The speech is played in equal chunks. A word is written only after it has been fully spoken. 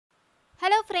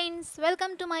Hello friends,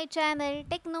 welcome to my channel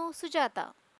Techno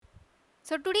Sujata.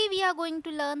 So today we are going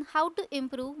to learn how to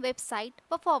improve website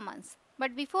performance.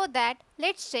 But before that,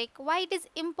 let's check why it is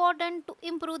important to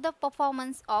improve the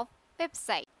performance of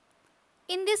website.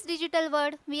 In this digital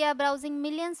world, we are browsing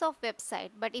millions of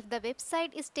websites, but if the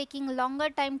website is taking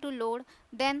longer time to load,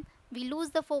 then we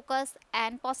lose the focus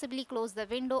and possibly close the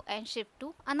window and shift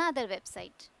to another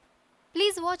website.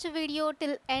 Please watch a video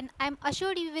till end. I'm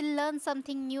assured you will learn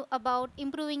something new about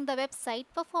improving the website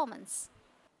performance.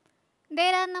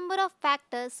 There are a number of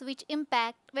factors which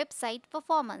impact website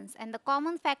performance, and the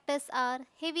common factors are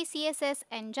heavy CSS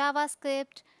and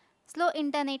JavaScript, slow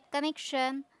internet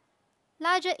connection,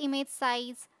 larger image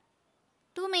size,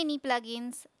 too many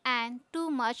plugins, and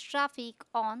too much traffic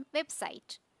on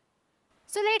website.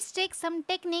 So let's take some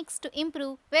techniques to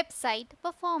improve website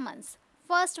performance.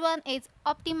 First one is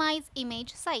optimize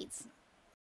image size.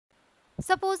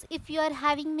 Suppose if you are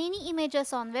having many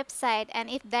images on website and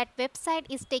if that website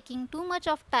is taking too much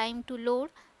of time to load,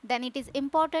 then it is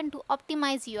important to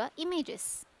optimize your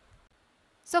images.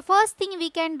 So first thing we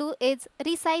can do is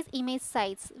resize image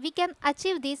size. We can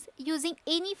achieve this using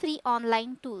any free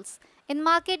online tools. In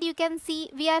market you can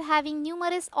see we are having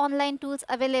numerous online tools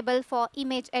available for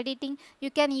image editing.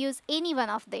 You can use any one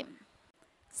of them.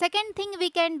 Second thing we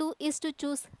can do is to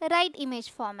choose right image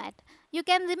format. You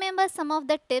can remember some of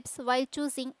the tips while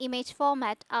choosing image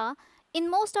format are, in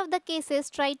most of the cases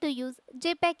try to use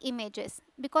JPEG images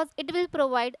because it will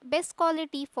provide best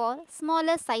quality for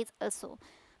smaller size also.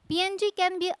 PNG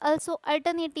can be also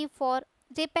alternative for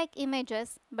JPEG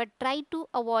images, but try to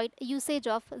avoid usage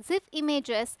of ZIF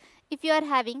images if you are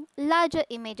having larger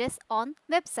images on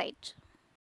website.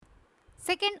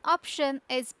 Second option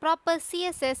is proper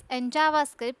CSS and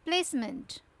JavaScript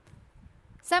placement.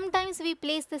 Sometimes we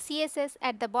place the CSS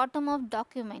at the bottom of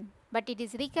document, but it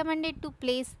is recommended to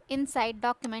place inside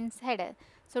document's header.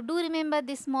 So do remember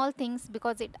these small things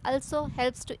because it also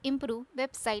helps to improve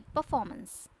website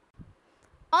performance.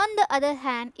 On the other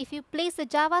hand, if you place the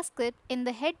JavaScript in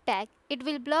the head tag, it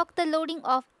will block the loading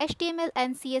of HTML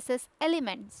and CSS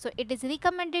elements. So it is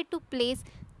recommended to place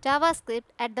JavaScript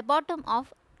at the bottom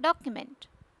of document.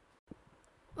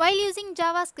 While using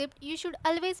JavaScript, you should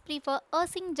always prefer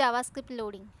async JavaScript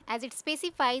loading, as it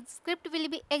specifies script will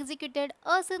be executed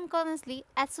asynchronously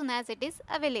as soon as it is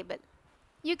available.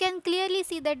 You can clearly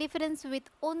see the difference with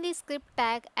only script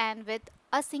tag and with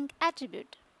async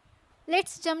attribute.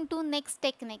 Let's jump to next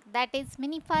technique, that is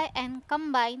minify and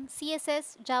combine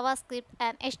CSS, JavaScript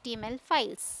and HTML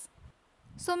files.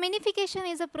 So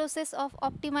minification is a process of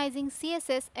optimizing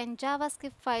CSS and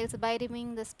JavaScript files by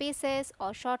removing the spaces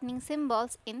or shortening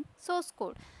symbols in source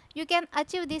code. You can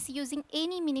achieve this using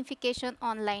any minification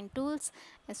online tools.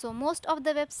 So most of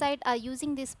the websites are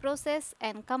using this process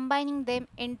and combining them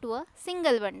into a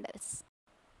single bundles.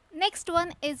 Next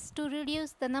one is to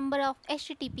reduce the number of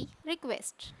HTTP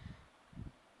requests.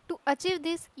 To achieve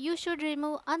this, you should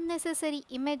remove unnecessary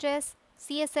images,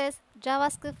 CSS,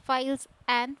 JavaScript files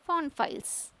and font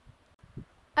files.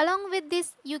 Along with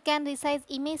this, you can resize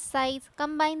image size,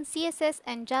 combine CSS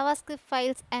and JavaScript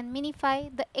files and minify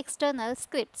the external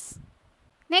scripts.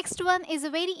 Next one is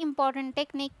a very important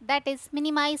technique, that is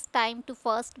minimize time to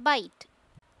first byte.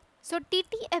 So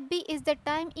TTFB is the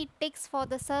time it takes for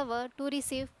the server to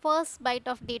receive first byte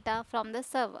of data from the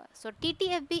server. So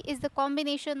TTFB is the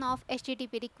combination of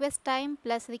HTTP request time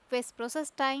plus request process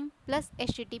time plus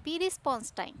HTTP response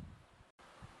time.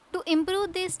 To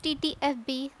improve this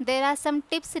TTFB, there are some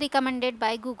tips recommended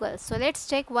by Google. So let's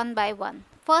check one by one.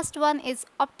 First one is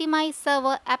optimize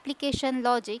server application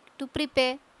logic to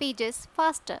prepare pages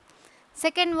faster.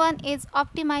 Second one is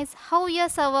optimize how your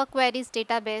server queries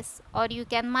database, or you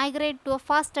can migrate to a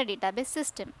faster database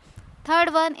system.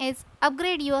 Third one is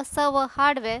upgrade your server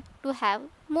hardware to have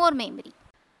more memory.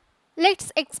 Let's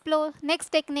explore next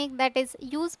technique, that is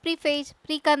use prefetch,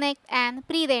 pre-connect and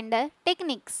pre-render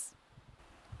techniques.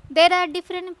 There are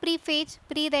different prefetch,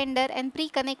 pre-render and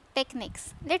pre-connect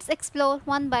techniques. Let's explore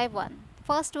one by one.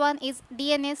 First one is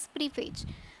DNS-prefetch.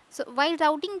 So while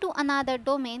routing to another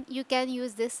domain, you can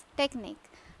use this technique.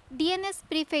 DNS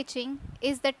prefetching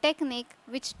is the technique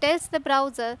which tells the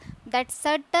browser that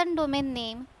certain domain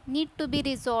name need to be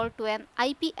resolved to an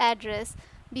IP address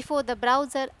before the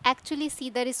browser actually see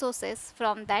the resources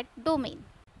from that domain.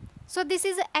 So this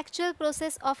is the actual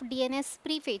process of DNS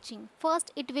prefetching.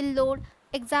 First it will load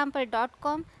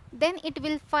example.com, then it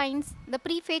will find the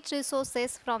prefetch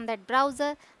resources from that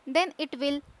browser, then it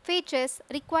will fetches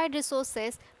required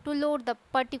resources to load the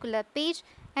particular page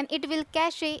and it will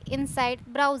cache inside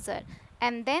browser,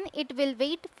 and then it will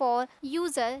wait for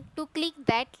user to click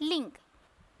that link.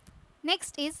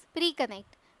 Next is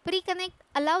pre-connect. Pre-connect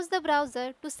allows the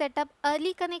browser to set up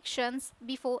early connections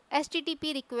before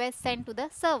HTTP requests sent to the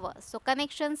server. So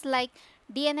connections like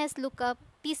DNS lookup,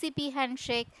 TCP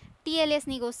handshake, TLS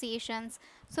negotiations.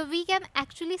 So we can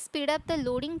actually speed up the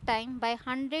loading time by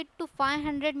 100 to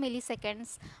 500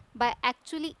 milliseconds by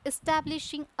actually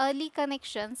establishing early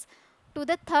connections to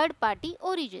the third party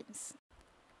origins.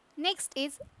 Next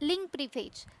is link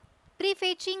prefetch.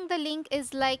 Prefetching the link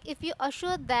is like if you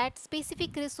assure that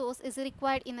specific resource is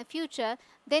required in the future,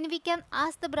 then we can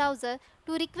ask the browser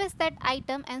to request that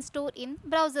item and store in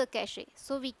browser cache,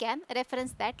 so we can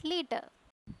reference that later.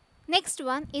 Next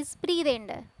one is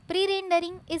pre-render.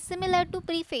 Pre-rendering is similar to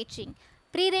prefetching.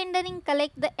 Pre-rendering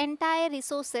collects the entire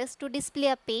resources to display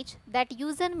a page that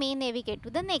user may navigate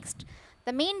to the next.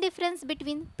 The main difference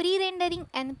between pre-rendering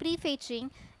and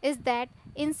prefetching is that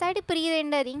inside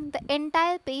pre-rendering, the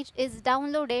entire page is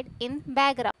downloaded in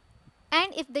background.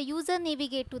 And if the user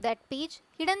navigate to that page,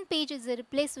 hidden page is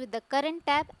replaced with the current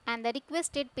tab and the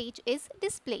requested page is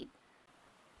displayed.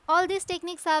 All these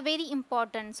techniques are very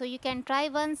important, so you can try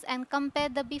once and compare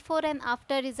the before and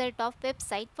after result of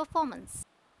website performance.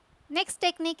 Next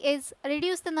technique is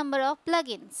reduce the number of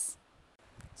plugins.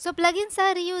 So plugins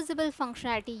are reusable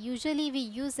functionality usually we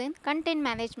use in content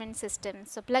management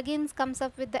systems. So plugins comes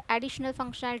up with the additional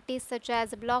functionalities such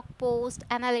as blog post,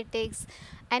 analytics,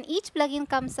 and each plugin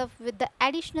comes up with the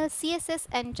additional CSS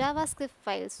and JavaScript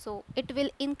files. So it will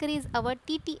increase our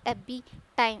TTFB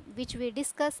time, which we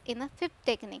discuss in a fifth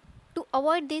technique. To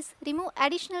avoid this, remove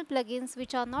additional plugins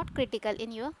which are not critical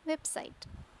in your website.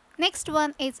 Next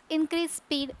one is increase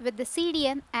speed with the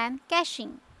CDN and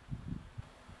caching.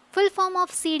 Full form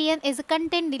of CDN is a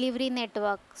content delivery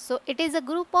network. So it is a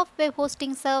group of web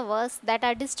hosting servers that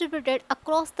are distributed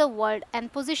across the world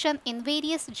and positioned in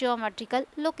various geographical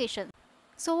locations.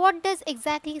 So what does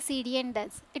exactly CDN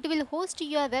does? It will host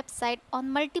your website on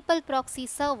multiple proxy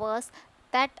servers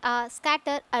that are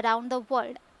scattered around the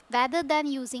world rather than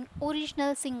using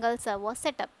original single server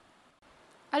setup.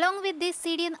 Along with this,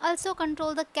 CDN also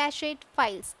control the cached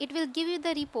files. It will give you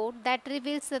the report that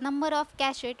reveals the number of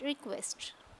cached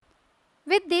requests.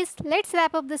 With this, let's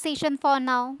wrap up the session for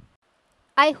now.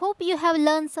 I hope you have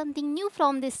learned something new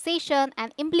from this session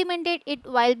and implemented it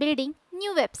while building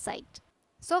new website.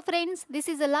 So friends, this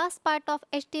is the last part of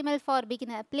HTML for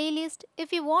Beginner playlist.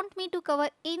 If you want me to cover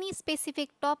any specific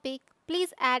topic,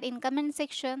 please add in comment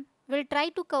section. We'll try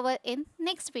to cover in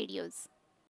next videos.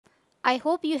 I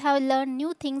hope you have learned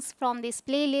new things from this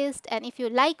playlist, and if you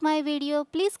like my video,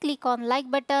 please click on like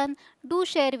button. Do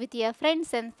share with your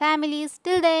friends and families.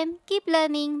 Till then, keep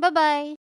learning. Bye bye.